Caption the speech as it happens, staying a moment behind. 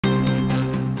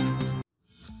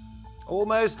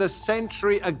Almost a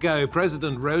century ago,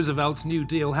 President Roosevelt's New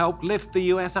Deal helped lift the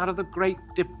US out of the Great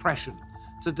Depression.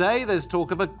 Today, there's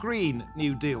talk of a Green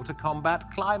New Deal to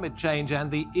combat climate change, and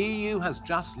the EU has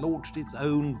just launched its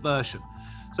own version.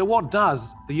 So what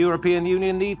does the European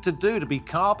Union need to do to be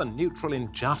carbon neutral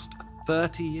in just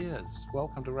 30 years?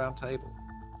 Welcome to Roundtable.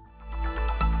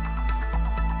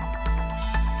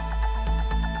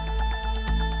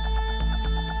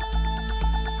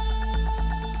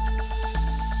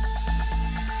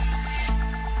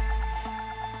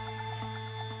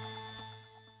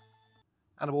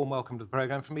 And a warm welcome to the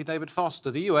programme from me, David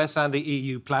Foster. The US and the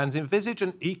EU plans envisage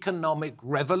an economic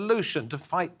revolution to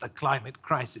fight the climate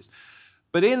crisis.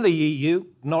 But in the EU,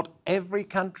 not every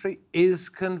country is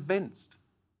convinced.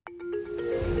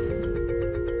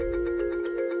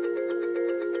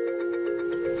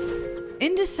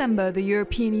 In December, the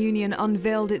European Union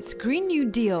unveiled its Green New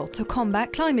Deal to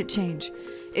combat climate change.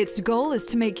 Its goal is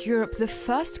to make Europe the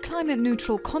first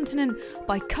climate-neutral continent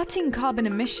by cutting carbon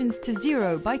emissions to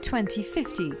zero by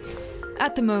 2050.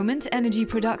 At the moment, energy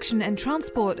production and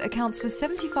transport accounts for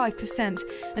 75%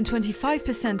 and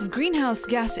 25% of greenhouse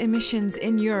gas emissions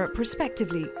in Europe,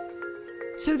 respectively.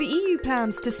 So the EU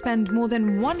plans to spend more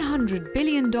than $100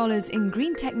 billion in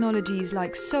green technologies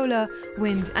like solar,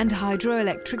 wind and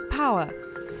hydroelectric power.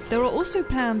 There are also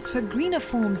plans for greener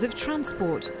forms of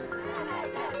transport.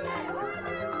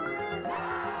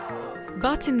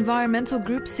 But environmental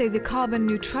groups say the carbon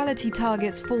neutrality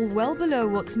targets fall well below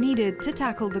what's needed to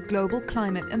tackle the global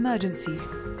climate emergency.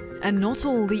 And not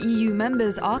all the EU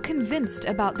members are convinced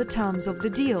about the terms of the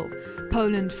deal.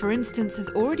 Poland, for instance, has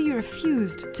already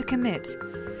refused to commit.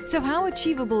 So how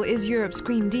achievable is Europe's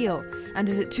Green Deal? And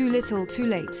is it too little, too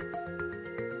late?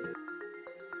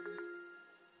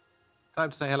 Time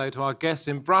to say hello to our guests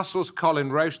in Brussels,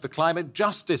 Colin Roche, the Climate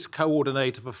Justice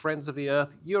Coordinator for Friends of the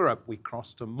Earth Europe. We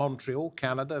cross to Montreal,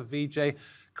 Canada. Vijay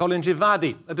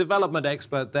Kolinjivadi, a development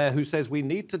expert there who says we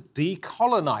need to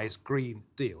decolonise green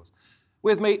deals.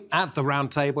 With me at the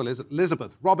round table is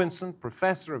Elizabeth Robinson,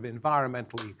 Professor of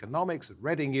Environmental Economics at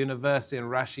Reading University, and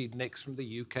Rashid Nix from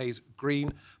the UK's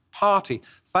Green Party.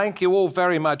 Thank you all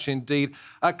very much indeed.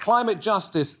 Climate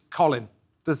justice, Colin,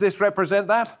 does this represent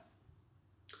that?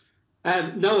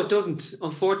 No, it doesn't.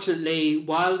 Unfortunately,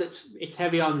 while it's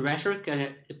heavy on rhetoric and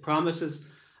it promises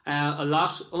a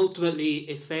lot, ultimately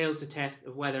it fails the test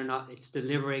of whether or not it's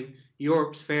delivering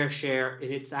Europe's fair share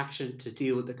in its action to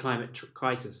deal with the climate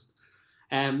crisis.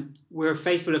 We're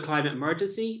faced with a climate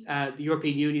emergency. The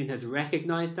European Union has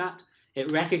recognised that. It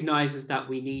recognises that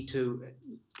we need to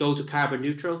go to carbon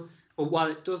neutral. But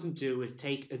what it doesn't do is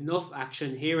take enough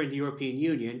action here in the European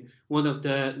Union, one of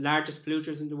the largest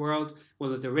polluters in the world,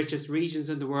 one of the richest regions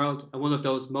in the world, and one of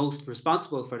those most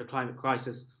responsible for the climate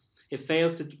crisis. It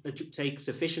fails to take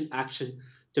sufficient action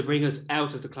to bring us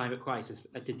out of the climate crisis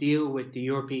and to deal with the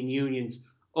European Union's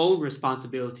own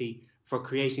responsibility for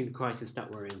creating the crisis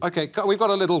that we're in. OK, we've got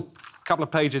a little couple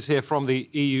of pages here from the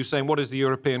EU saying, what is the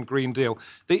European Green Deal?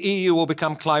 The EU will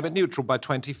become climate neutral by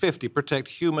 2050, protect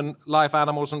human life,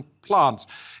 animals and plants.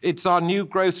 It's our new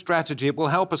growth strategy. It will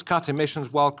help us cut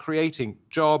emissions while creating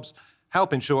jobs,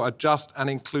 help ensure a just and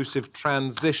inclusive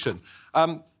transition.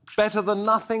 Better than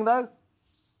nothing, though?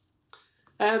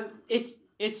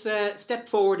 It's a step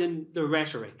forward in the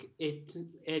rhetoric.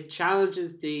 It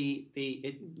challenges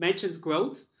it mentions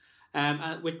growth,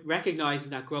 which recognises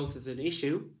that growth is an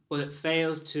issue, but it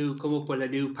fails to come up with a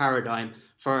new paradigm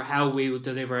for how we will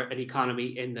deliver an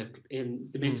economy in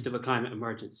the midst of a climate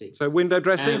emergency. So window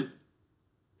dressing?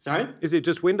 Sorry? Is it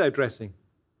just window dressing?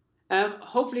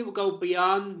 Hopefully it will go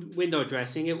beyond window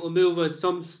dressing. It will move us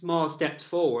some small steps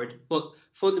forward, but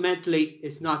fundamentally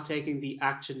it's not taking the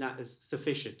action that is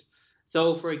sufficient.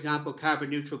 So, for example, carbon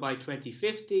neutral by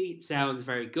 2050 sounds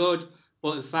very good,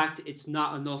 but in fact, it's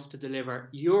not enough to deliver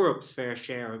Europe's fair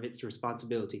share of its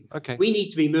responsibility. Okay. We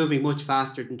need to be moving much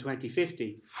faster than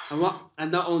 2050.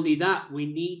 And not only that, we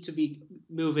need to be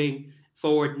moving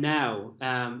forward now.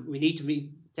 We need to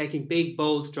be taking big,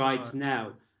 bold strides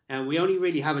now. And we only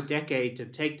really have a decade to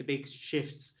take the big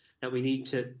shifts that we need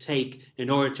to take in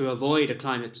order to avoid a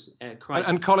climate crisis.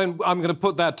 And Colin, I'm going to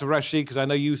put that to Rashid, because I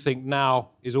know you think now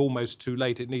is almost too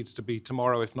late. It needs to be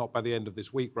tomorrow, if not by the end of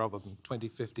this week, rather than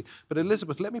 2050. But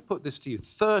Elizabeth, let me put this to you.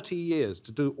 30 years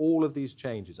to do all of these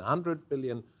changes, $100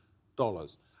 billion.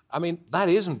 I mean, that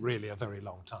isn't really a very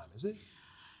long time, is it?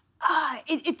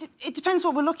 It depends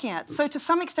what we're looking at. So to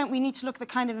some extent, we need to look at the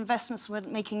kind of investments we're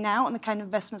making now and the kind of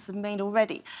investments we've made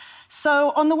already.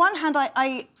 So on the one hand,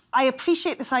 I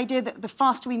appreciate this idea that the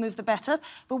faster we move, the better.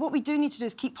 But what we do need to do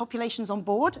is keep populations on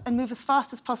board and move as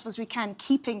fast as possible as we can,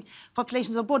 keeping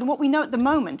populations on board. And what we know at the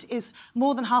moment is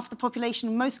more than half the population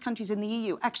in most countries in the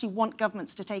EU actually want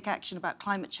governments to take action about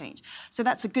climate change. So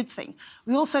that's a good thing.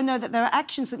 We also know that there are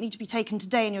actions that need to be taken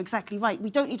today, and you're exactly right. We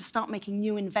don't need to start making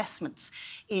new investments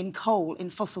in coal, in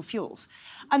fossil fuels.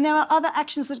 And there are other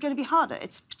actions that are going to be harder.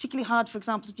 It's particularly hard, for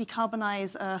example, to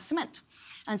decarbonise cement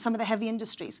and some of the heavy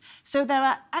industries. So there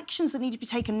are actions that need to be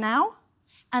taken now,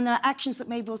 and there are actions that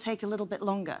maybe will take a little bit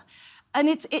longer. And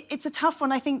it's a tough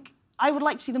one. I think I would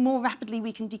like to see the more rapidly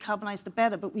we can decarbonise, the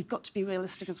better, but we've got to be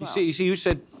realistic as well. You see, you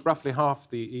said roughly half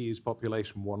the EU's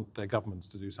population want their governments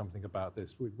to do something about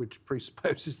this, which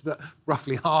presupposes that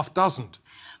roughly half doesn't.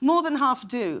 More than half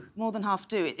do. More than half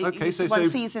do. OK, so one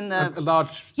sees in the... a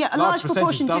large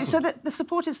proportion doesn't. do. So the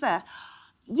support is there.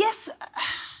 Yes...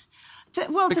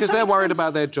 Well, because they're worried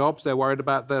about their jobs, they're worried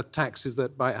about the taxes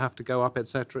that might have to go up,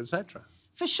 etc., etc.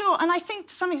 For sure, and I think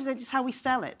to some extent it's how we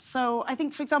sell it. So I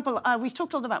think, for example, we've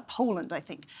talked a lot about Poland, I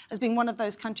think, as being one of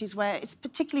those countries where it's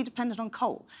particularly dependent on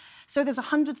coal. So there's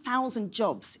 100,000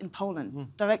 jobs in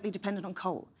Poland directly dependent on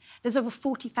coal. There's over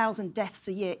 40,000 deaths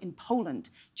a year in Poland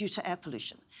due to air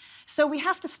pollution. So we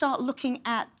have to start looking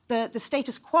at the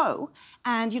status quo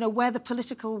and, where the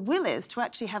political will is to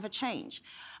actually have a change.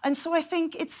 And so I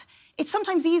think it's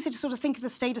sometimes easy to sort of think of the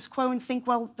status quo and think,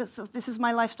 well, this is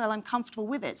my lifestyle, I'm comfortable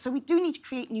with it. So we do need to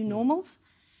create new normals.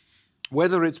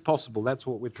 Whether it's possible, that's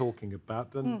what we're talking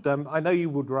about. And I know you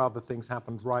would rather things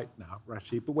happened right now,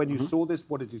 Rashid, but when you saw this,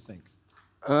 what did you think?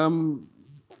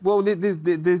 Well, there's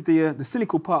the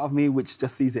cynical part of me which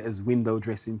just sees it as window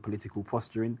dressing, political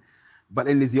posturing. But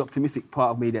then there's the optimistic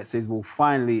part of me that says, well,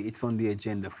 finally it's on the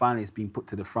agenda. Finally it's been put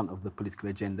to the front of the political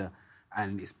agenda,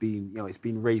 and it's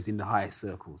been raised in the highest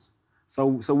circles. So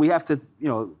we have to,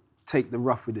 take the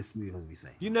rough with the smooth, as we say.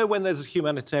 When there's a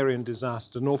humanitarian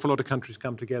disaster, an awful lot of countries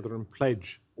come together and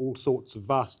pledge all sorts of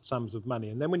vast sums of money.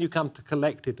 And then when you come to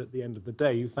collect it at the end of the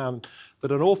day, you found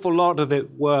that an awful lot of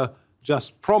it were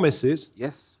just promises.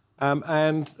 Yes.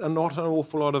 And not an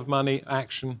awful lot of money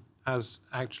action has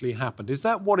actually happened. Is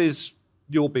that what is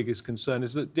your biggest concern?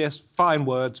 Is that, yes, fine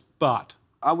words, but...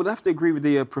 I would have to agree with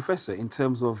the professor in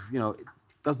terms of,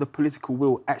 does the political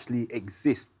will actually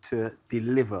exist to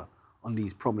deliver on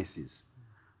these promises?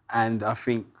 And I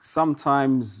think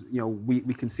sometimes,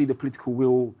 we can see the political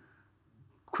will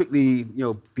quickly,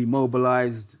 be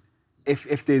mobilised.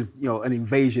 If there's, an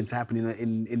invasion to happen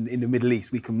in the Middle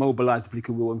East, we can mobilise the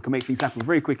political will and can make things happen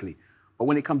very quickly. But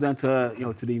when it comes down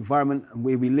to, to the environment and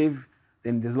where we live,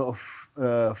 then there's a lot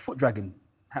of foot dragging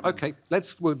happening. OK,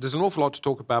 there's an awful lot to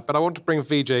talk about, but I want to bring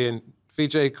Vijay in.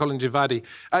 Vijay Kolinjivadi.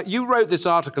 You wrote this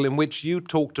article in which you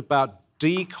talked about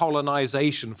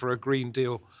decolonisation for a Green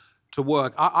Deal to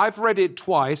work. I've read it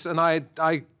twice, and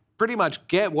I pretty much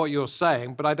get what you're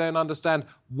saying, but I don't understand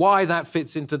why that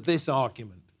fits into this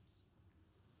argument.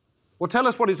 Well, tell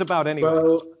us what it's about anyway.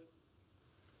 Well,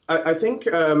 I think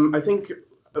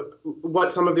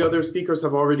what some of the other speakers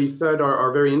have already said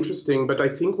are very interesting, but I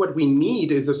think what we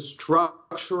need is a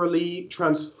structurally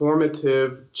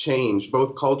transformative change,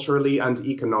 both culturally and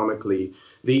economically.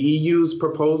 The EU's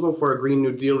proposal for a Green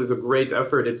New Deal is a great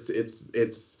effort.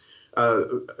 It's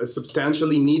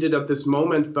substantially needed at this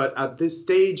moment, but at this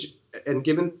stage, and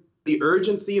given the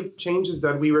urgency of changes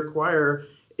that we require,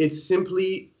 it's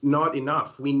simply not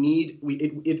enough.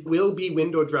 It will be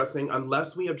window dressing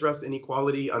unless we address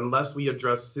inequality, unless we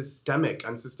address systemic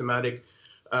and systematic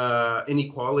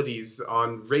inequalities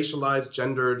on racialized,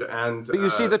 gendered, and... But you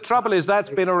see, the trouble is that's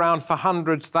been around for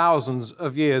hundreds, thousands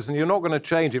of years, and you're not going to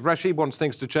change it. Rashid wants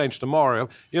things to change tomorrow.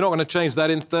 You're not going to change that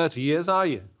in 30 years, are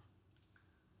you?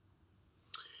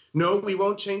 No, we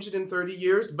won't change it in 30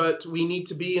 years, but we need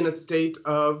to be in a state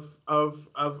of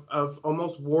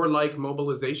almost warlike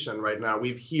mobilization right now.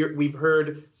 We've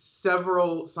heard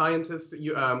several scientists,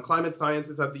 climate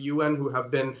scientists at the UN, who have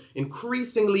been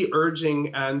increasingly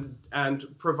urging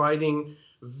and providing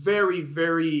very,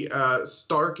 very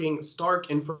stark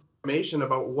information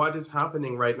about what is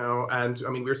happening right now. And I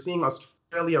mean, we're seeing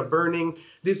Australia burning.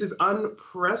 This is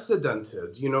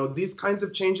unprecedented. These kinds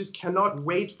of changes cannot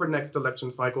wait for next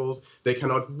election cycles. They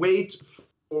cannot wait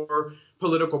for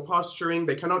political posturing.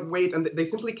 They cannot wait, and they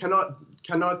simply cannot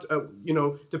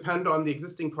depend on the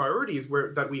existing priorities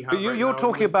that we have. But you're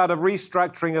talking about a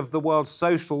restructuring of the world's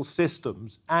social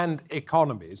systems and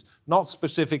economies, not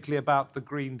specifically about the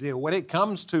Green Deal. When it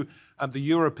comes to the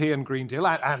European Green Deal,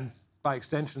 and by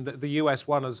extension the US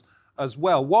one as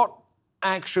well, what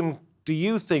action do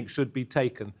you think should be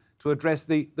taken to address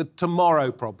the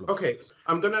tomorrow problem? Okay, so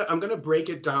I'm gonna break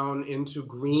it down into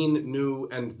Green, New,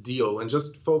 and Deal, and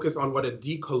just focus on what a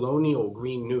decolonial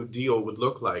Green New Deal would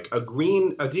look like. A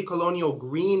decolonial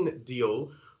Green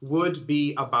Deal would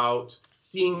be about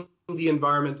seeing the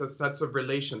environment as sets of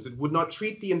relations. It would not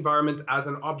treat the environment as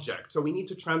an object. So we need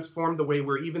to transform the way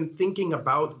we're even thinking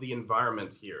about the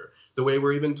environment here, the way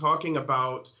we're even talking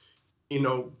about,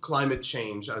 climate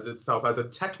change as itself, as a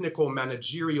technical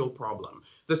managerial problem.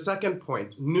 The second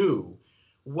point, new.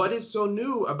 What is so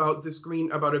new about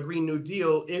a Green New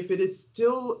Deal if it is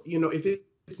still, if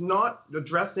it's not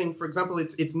addressing, for example,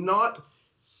 it's not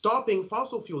stopping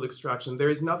fossil fuel extraction. There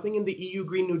is nothing in the EU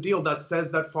Green New Deal that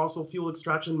says that fossil fuel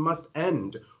extraction must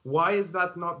end. Why is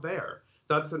that not there?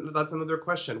 That's another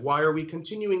question. Why are we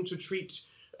continuing to treat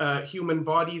human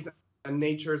bodies and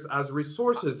natures as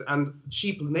resources and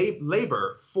cheap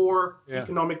labor for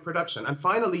economic production? And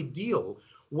finally, deal.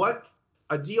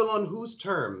 A deal on whose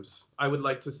terms, I would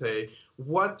like to say.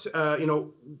 Where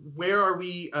are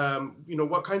we,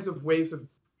 what kinds of ways of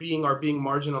being are being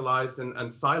marginalized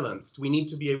and silenced? We need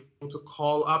to be able to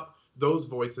call up those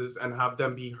voices and have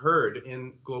them be heard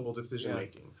in global decision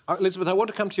making. Elizabeth, I want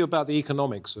to come to you about the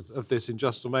economics of this in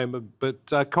just a moment,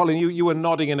 but Colin, you were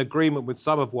nodding in agreement with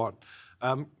some of what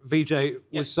Vijay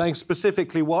was saying.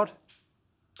 Specifically what?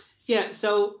 Yeah,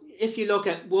 so if you look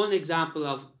at one example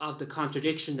of the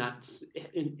contradiction that's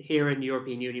here in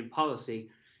European Union policy,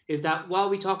 is that while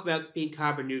we talk about being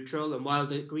carbon neutral and while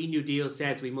the Green New Deal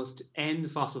says we must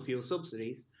end fossil fuel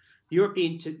subsidies, the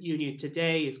European Union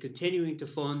today is continuing to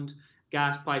fund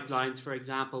gas pipelines, for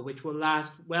example, which will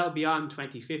last well beyond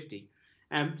 2050.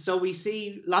 So we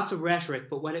see lots of rhetoric,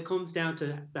 but when it comes down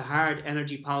to the hard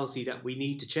energy policy that we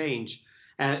need to change,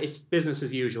 it's business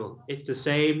as usual. It's the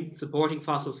same supporting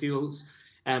fossil fuels.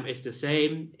 It's the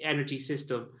same energy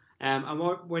system. And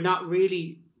we're not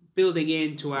really building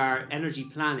into our energy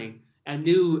planning a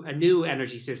new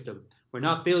energy system. We're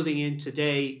not building in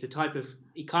today the type of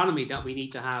economy that we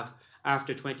need to have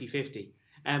after 2050.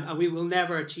 And we will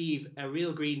never achieve a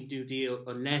real Green New Deal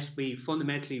unless we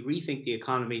fundamentally rethink the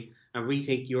economy and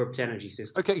rethink Europe's energy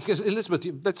system. Okay, because Elizabeth,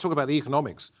 let's talk about the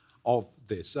economics of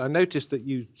this. I noticed that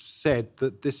you said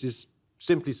that this is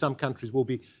simply some countries will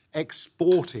be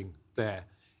exporting their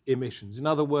emissions. In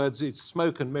other words, it's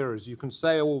smoke and mirrors. You can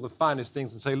say all the finest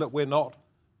things and say, look, we're not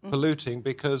polluting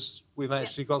because we've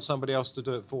actually got somebody else to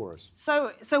do it for us.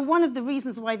 So one of the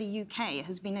reasons why the UK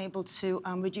has been able to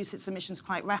reduce its emissions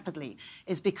quite rapidly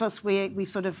is because we've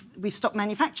stopped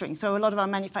manufacturing. So a lot of our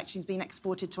manufacturing is being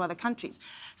exported to other countries.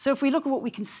 So if we look at what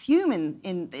we consume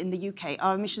in the UK,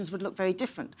 our emissions would look very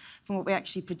different from what we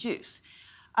actually produce.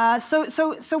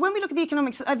 So when we look at the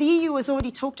economics, the EU has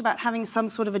already talked about having some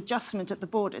sort of adjustment at the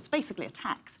border. It's basically a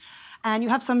tax. And you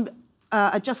have some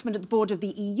adjustment at the border of the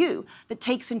EU that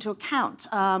takes into account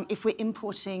if we're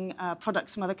importing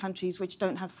products from other countries which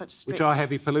don't have such strict... Which are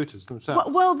heavy polluters themselves.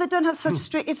 Well, they don't have such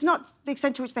strict... It's not the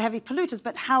extent to which they're heavy polluters,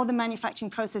 but how the manufacturing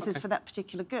process is for that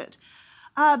particular good.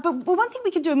 But one thing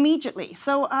we can do immediately,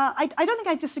 so I don't think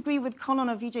I disagree with Colin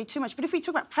or Vijay too much, but if we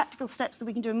talk about practical steps that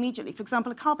we can do immediately, for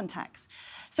example, a carbon tax.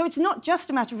 So it's not just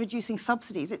a matter of reducing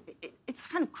subsidies. It's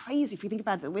kind of crazy if we think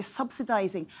about it, that we're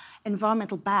subsidising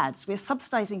environmental bads. We're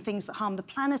subsidising things that harm the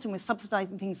planet and we're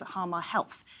subsidising things that harm our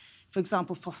health. For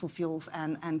example, fossil fuels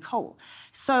and coal.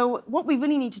 So what we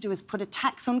really need to do is put a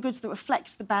tax on goods that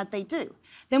reflects the bad they do.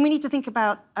 Then we need to think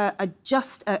about a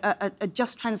just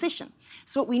transition.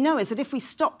 So what we know is that if we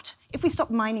stopped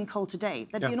mining coal today,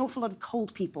 there'd be an awful lot of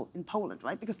cold people in Poland,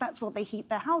 right? Because that's what they heat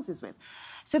their houses with.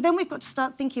 So then we've got to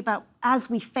start thinking about, as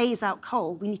we phase out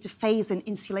coal, we need to phase in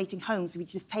insulating homes, we need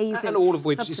to phase in and all of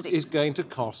which subsidies. is going to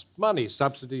cost money.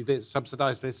 Subsidise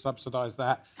this, subsidise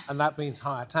that. And that means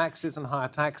higher taxes, and higher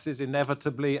taxes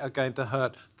inevitably are going to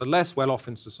hurt the less well-off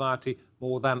in society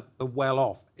more than the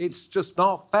well-off. It's just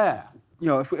not fair. You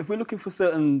know, if we're looking for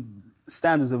certain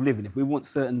standards of living, if we want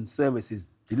certain services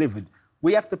delivered,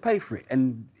 we have to pay for it,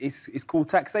 and it's called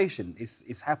taxation.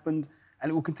 It's happened,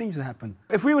 and it will continue to happen.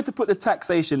 If we were to put the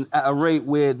taxation at a rate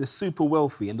where the super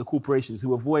wealthy and the corporations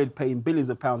who avoid paying billions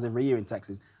of pounds every year in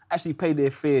taxes actually pay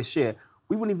their fair share,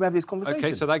 we wouldn't even have this conversation.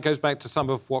 OK, so that goes back to some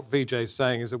of what Vijay is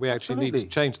saying, is that we actually need to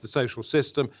change the social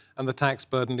system and the tax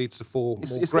burden needs to fall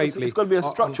more greatly. It's got to be a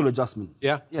structural adjustment.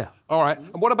 Yeah? Yeah. All right.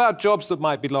 And what about jobs that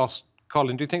might be lost,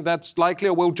 Colin? Do you think that's likely,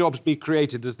 or will jobs be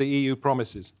created as the EU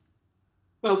promises?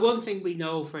 Well, one thing we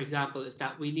know, for example, is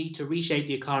that we need to reshape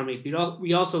the economy.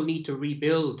 We also need to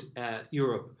rebuild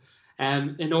Europe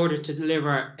in order to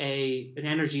deliver an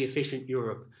energy-efficient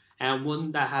Europe, and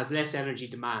one that has less energy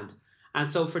demand. And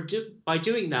so by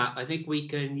doing that, I think we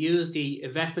can use the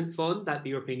investment fund that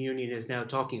the European Union is now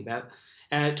talking about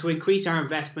to increase our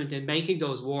investment in making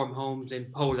those warm homes in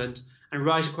Poland and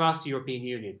right across the European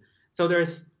Union. So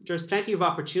there's plenty of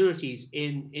opportunities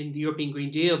in the European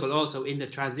Green Deal, but also in the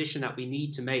transition that we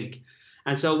need to make.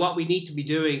 And so what we need to be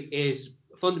doing is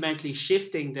fundamentally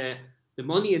shifting the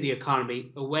money in the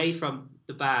economy away from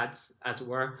the bads, as it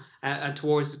were, and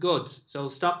towards the goods. So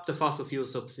stop the fossil fuel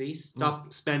subsidies,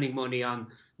 stop spending money on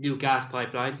new gas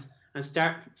pipelines, and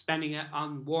start spending it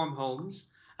on warm homes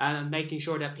and making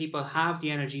sure that people have the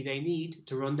energy they need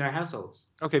to run their households.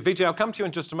 OK, Vijay, I'll come to you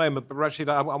in just a moment, but Rashid,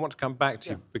 I want to come back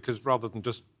to you, because rather than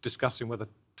just discussing whether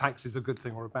tax is a good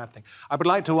thing or a bad thing, I would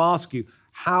like to ask you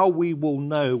how we will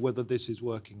know whether this is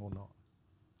working or not.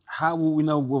 How will we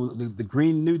know whether the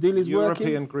Green New Deal is working?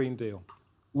 European Green Deal.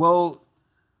 Well,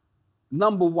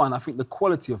 number one, I think the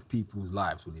quality of people's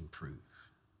lives will improve.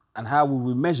 And how will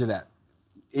we measure that?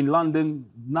 In London,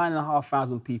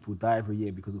 9,500 people die every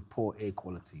year because of poor air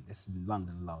quality. This is in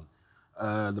London alone.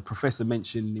 The professor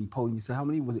mentioned in Poland, you said how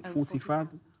many? Was it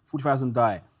 40,000? 40,000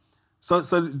 die. So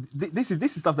this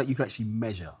is stuff that you can actually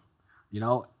measure. You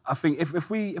know, I think if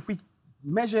we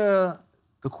measure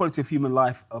the quality of human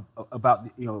life about,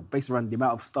 you know, based around the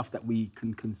amount of stuff that we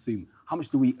can consume, how much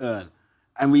do we earn,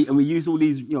 and we use all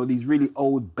these, you know, these really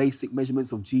old basic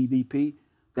measurements of GDP,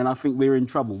 then I think we're in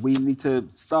trouble. We need to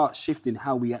start shifting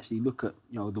how we actually look at,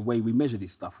 you know, the way we measure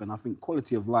this stuff. And I think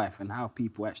quality of life and how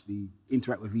people actually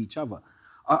interact with each other.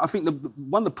 I think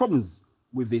one of the problems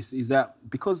with this is that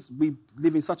because we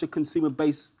live in such a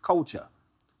consumer-based culture,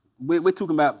 we're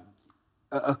talking about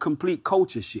a complete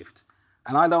culture shift.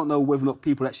 And I don't know whether or not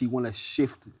people actually want to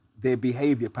shift their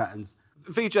behaviour patterns.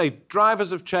 Vijay,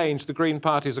 drivers have changed, the Green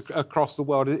parties across the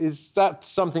world. Is that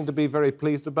something to be very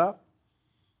pleased about?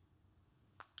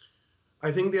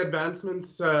 I think the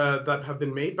advancements that have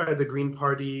been made by the Green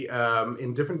Party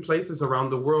in different places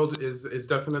around the world is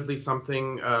definitely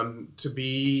something to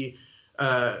be,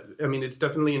 I mean, it's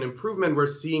definitely an improvement. We're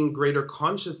seeing greater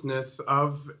consciousness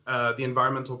of the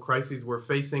environmental crises we're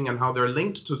facing and how they're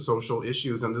linked to social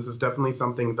issues. And this is definitely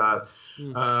something that,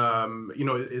 you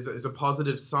know, is a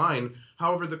positive sign.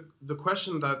 However, the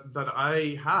question that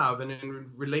I have, and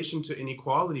in relation to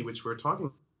inequality, which we're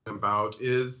talking about,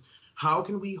 is how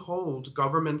can we hold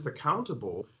governments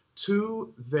accountable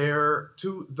to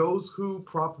those who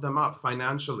prop them up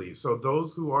financially? So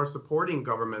those who are supporting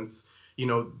governments, you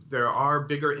know, there are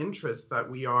bigger interests that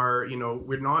we are, you know,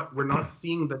 we're not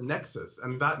seeing the nexus.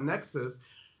 And that nexus,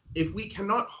 if we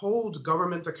cannot hold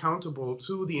government accountable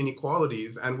to the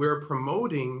inequalities, and we're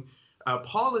promoting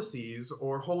policies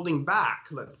or holding back,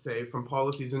 let's say, from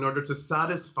policies in order to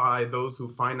satisfy those who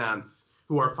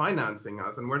are financing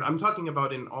us, and I'm talking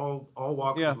about in all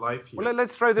walks of life here. Well,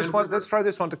 let's throw this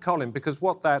one to Colin, because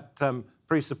what that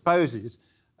presupposes,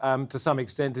 to some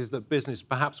extent, is that business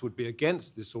perhaps would be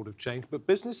against this sort of change, but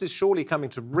business is surely coming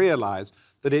to realise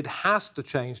that it has to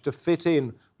change to fit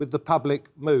in with the public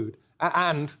mood,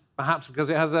 and perhaps because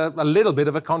it has a little bit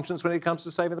of a conscience when it comes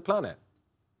to saving the planet.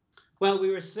 Well,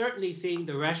 we were certainly seeing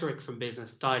the rhetoric from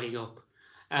business dialing up.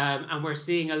 And we're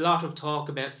seeing a lot of talk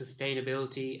about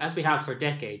sustainability, as we have for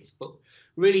decades. But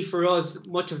really, for us,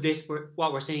 much of this,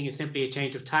 what we're seeing is simply a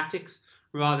change of tactics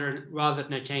rather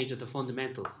than a change of the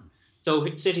fundamentals. So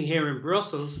sitting here in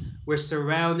Brussels, we're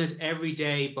surrounded every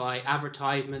day by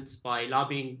advertisements, by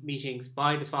lobbying meetings,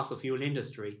 by the fossil fuel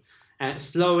industry,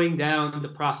 slowing down the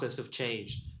process of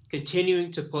change,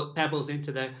 continuing to put pebbles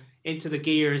into the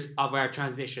gears of our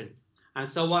transition. And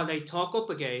so while they talk a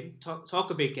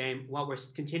big game, what we're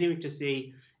continuing to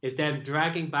see is them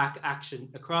dragging back action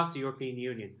across the European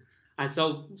Union. And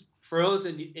so for us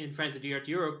in Friends of the Earth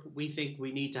Europe, we think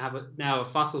we need to have now a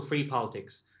fossil-free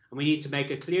politics. And we need to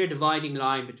make a clear dividing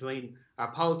line between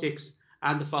our politics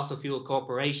and the fossil fuel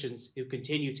corporations who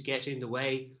continue to get in the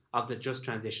way of the just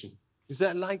transition. Is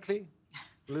that likely,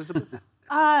 Elizabeth?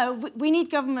 We need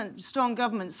strong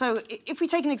government. So if we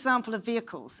take an example of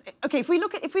vehicles, okay, if we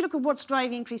look at what's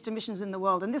driving increased emissions in the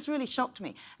world, and this really shocked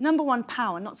me. Number one,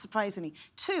 power, not surprisingly.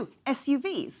 Two,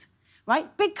 SUVs,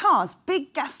 right? Big cars,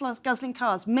 big gas-guzzling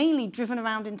cars, mainly driven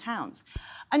around in towns.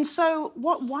 And so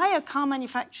why are car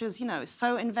manufacturers, you know,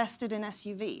 so invested in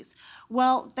SUVs?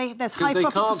 Well, there's high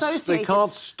profits associated. They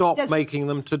can't stop making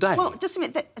them today. Well, just a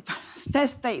minute.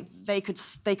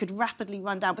 They could rapidly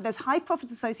run down, but there's high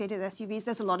profits associated with SUVs.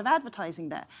 There's a lot of advertising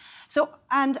there. So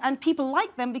and people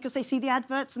like them because they see the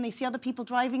adverts and they see other people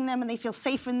driving them and they feel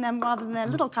safer in them rather than their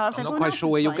little car. I'm not quite sure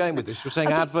where you're going with this. You're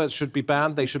saying adverts should be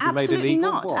banned. They should be made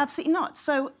illegal. Absolutely not.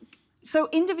 So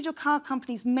individual car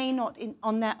companies may not,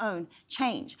 on their own,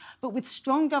 change. But with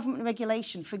strong government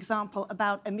regulation, for example,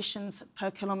 about emissions per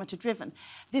kilometre driven,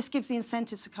 this gives the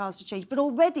incentives for cars to change. But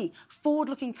already,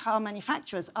 forward-looking car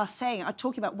manufacturers are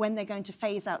talking about when they're going to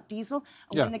phase out diesel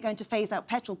and when they're going to phase out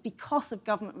petrol because of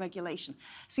government regulation.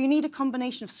 So you need a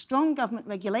combination of strong government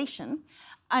regulation,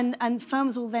 and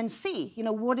firms will then see,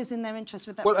 what is in their interest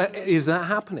with that. Well, is that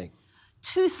happening?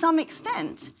 To some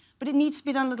extent, but it needs to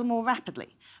be done a little more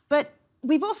rapidly. But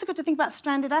we've also got to think about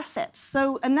stranded assets.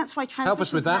 And that's why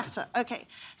transitions matter. Okay.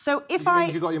 So if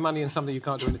means you've got your money in something you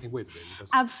can't do anything with, really.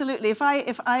 Absolutely. If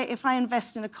I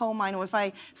invest in a coal mine, or if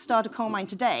I start a coal mine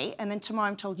today and then tomorrow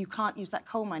I'm told you can't use that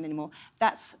coal mine anymore,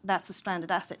 that's a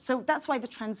stranded asset. So that's why the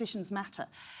transitions matter.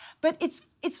 But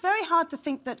it's very hard to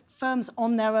think that firms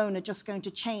on their own are just going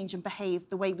to change and behave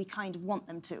the way we kind of want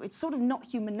them to. It's sort of not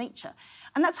human nature.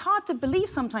 And that's hard to believe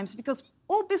sometimes because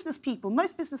most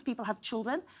business people have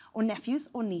children or nephews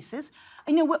or nieces.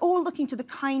 And, we're all looking to the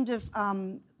kind of,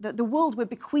 the world we're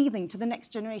bequeathing to the next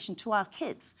generation, to our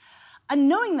kids. And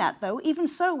knowing that, though, even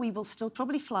so, we will still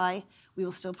probably fly, we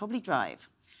will still probably drive.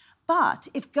 But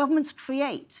if governments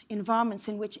create environments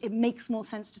in which it makes more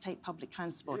sense to take public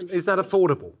transport... Is that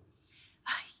affordable?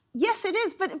 Yes, it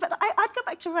is, but I'd go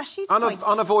back to Rashid's point.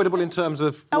 Unavoidable in terms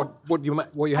of what you have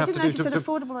to do. I didn't know if you said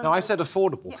affordable or No, I said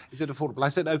affordable. Yeah. Is it affordable? I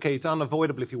said, OK, it's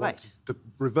unavoidable if you want to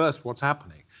reverse what's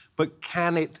happening. But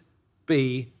can it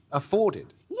be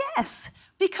afforded? Yes,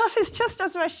 because it's just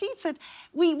as Rashid said,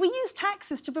 we use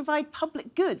taxes to provide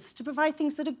public goods, to provide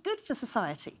things that are good for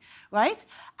society, right?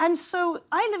 And so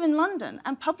I live in London,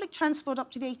 and public transport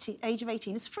up to the age of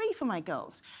 18 is free for my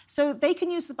girls. So they can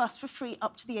use the bus for free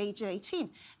up to the age of 18.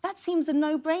 That seems a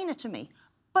no-brainer to me.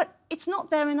 But it's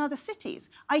not there in other cities.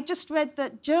 I just read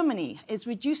that Germany is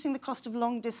reducing the cost of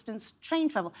long-distance train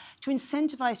travel to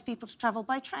incentivise people to travel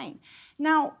by train.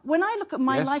 Now, when I look at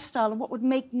my lifestyle and what would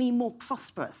make me more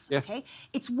prosperous, okay,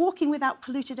 it's walking without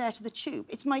polluted air to the tube.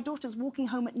 It's my daughters walking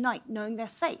home at night knowing they're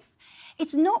safe.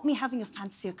 It's not me having a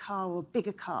fancier car or a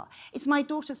bigger car. It's my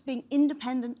daughters being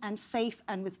independent and safe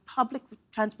and with public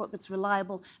transport that's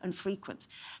reliable and frequent.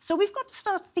 So we've got to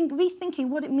start rethinking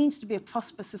what it means to be a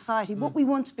prosperous society, what we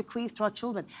want to bequeath to our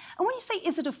children. And when you say,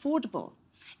 is it affordable?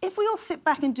 If we all sit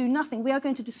back and do nothing, we are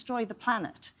going to destroy the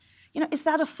planet. Is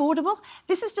that affordable?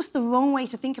 This is just the wrong way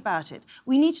to think about it.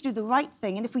 We need to do the right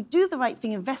thing. And if we do the right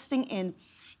thing, investing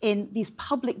in these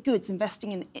public goods,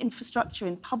 investing in infrastructure,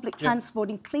 in public transport,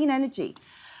 in clean energy,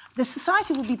 the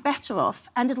society will be better off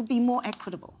and it'll be more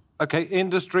equitable. OK,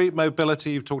 industry,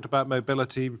 mobility, you've talked about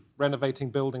mobility, renovating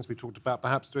buildings, we talked about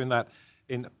perhaps doing that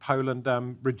in Poland,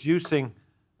 reducing,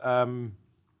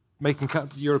 making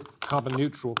Europe carbon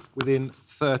neutral within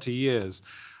 30 years.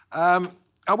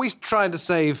 Are we trying to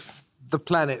save the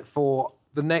planet for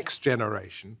the next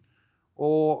generation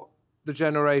or the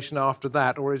generation after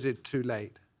that, or is it too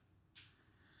late?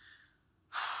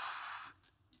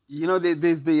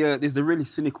 There's the really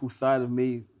cynical side of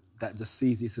me that just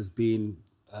sees this as being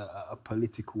a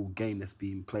political game that's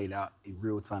being played out in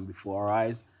real time before our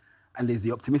eyes. And there's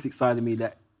the optimistic side of me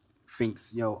that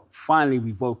thinks, finally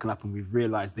we've woken up and we've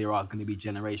realised there are going to be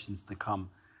generations to come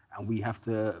and we have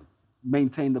to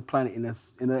maintain the planet in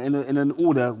an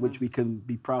order which we can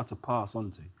be proud to pass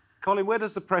on to. Colin, where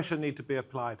does the pressure need to be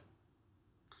applied?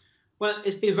 Well,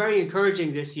 it's been very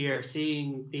encouraging this year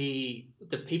seeing the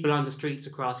people on the streets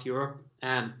across Europe,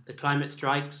 the climate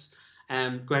strikes,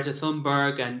 Greta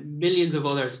Thunberg and millions of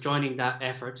others joining that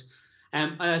effort.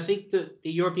 And I think that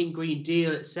the European Green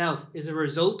Deal itself is a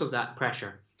result of that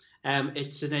pressure.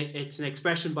 It's an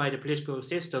expression by the political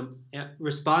system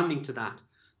responding to that.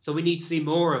 So we need to see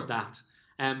more of that.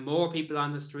 More people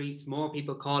on the streets, more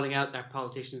people calling out their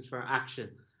politicians for action.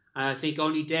 And I think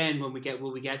only then will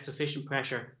we get sufficient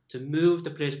pressure to move the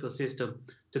political system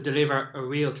to deliver a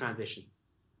real transition.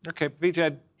 OK, Vijay,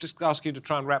 I'd just ask you to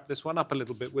try and wrap this one up a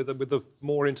little bit with a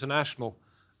more international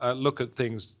look at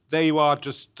things. There you are,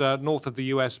 just north of the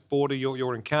US border.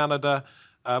 You're in Canada.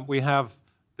 We have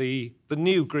the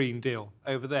new Green Deal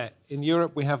over there. In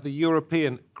Europe, we have the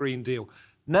European Green Deal.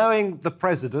 Knowing the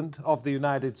President of the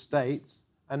United States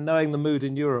and knowing the mood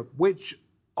in Europe, which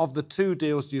of the two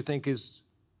deals do you think is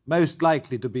most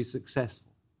likely to be successful?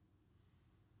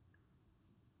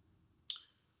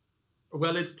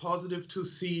 Well, it's positive to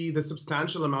see the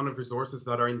substantial amount of resources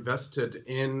that are invested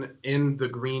in the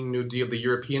Green New Deal, the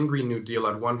European Green New Deal,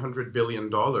 at $100 billion.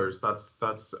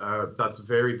 That's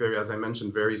very, very, as I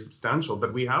mentioned, very substantial.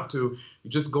 But we have to,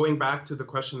 just going back to the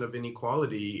question of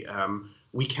inequality,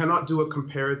 we cannot do a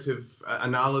comparative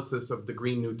analysis of the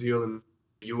Green New Deal in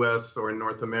US or in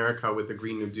North America with the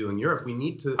Green New Deal in Europe. We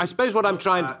need to... I suppose what I'm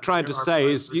trying to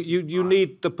say is you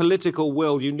need the political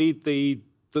will, you need the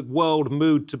world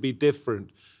mood to be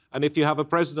different. And if you have a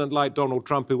president like Donald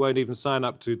Trump who won't even sign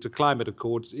up to climate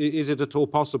accords, is it at all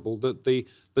possible that the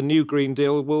new Green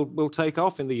Deal will take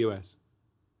off in the US?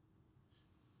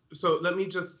 So let me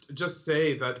just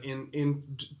say that in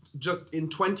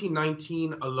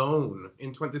 2019 alone,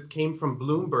 this came from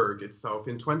Bloomberg itself.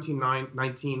 In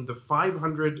 2019, the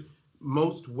 500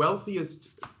 most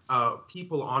wealthiest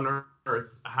people on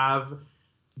Earth have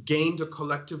gained a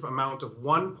collective amount of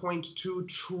 $1.2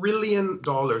 trillion.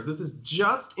 This is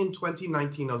just in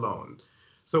 2019 alone.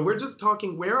 So we're just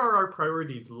talking, where are our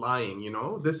priorities lying, you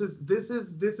know? This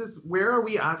is where are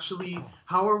we actually,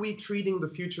 how are we treating the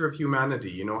future of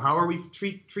humanity, you know? How are we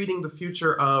treating the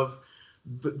future of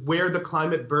where the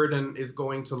climate burden is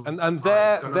going to lie? And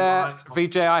there,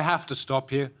 Vijay, I have to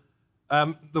stop you.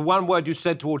 The one word you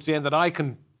said towards the end that I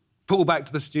can pull back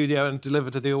to the studio and deliver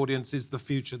to the audience is the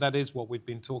future. That is what we've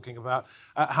been talking about.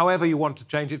 However you want to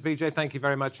change it, Vijay, thank you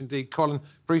very much indeed. Colin,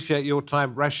 appreciate your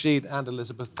time. Rashid and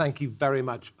Elizabeth, thank you very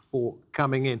much for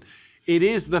coming in. It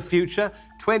is the future.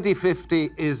 2050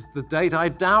 is the date. I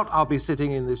doubt I'll be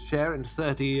sitting in this chair in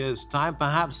 30 years' time.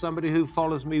 Perhaps somebody who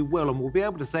follows me will, and will be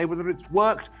able to say whether it's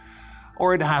worked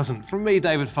or it hasn't. From me,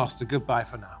 David Foster, goodbye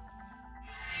for now.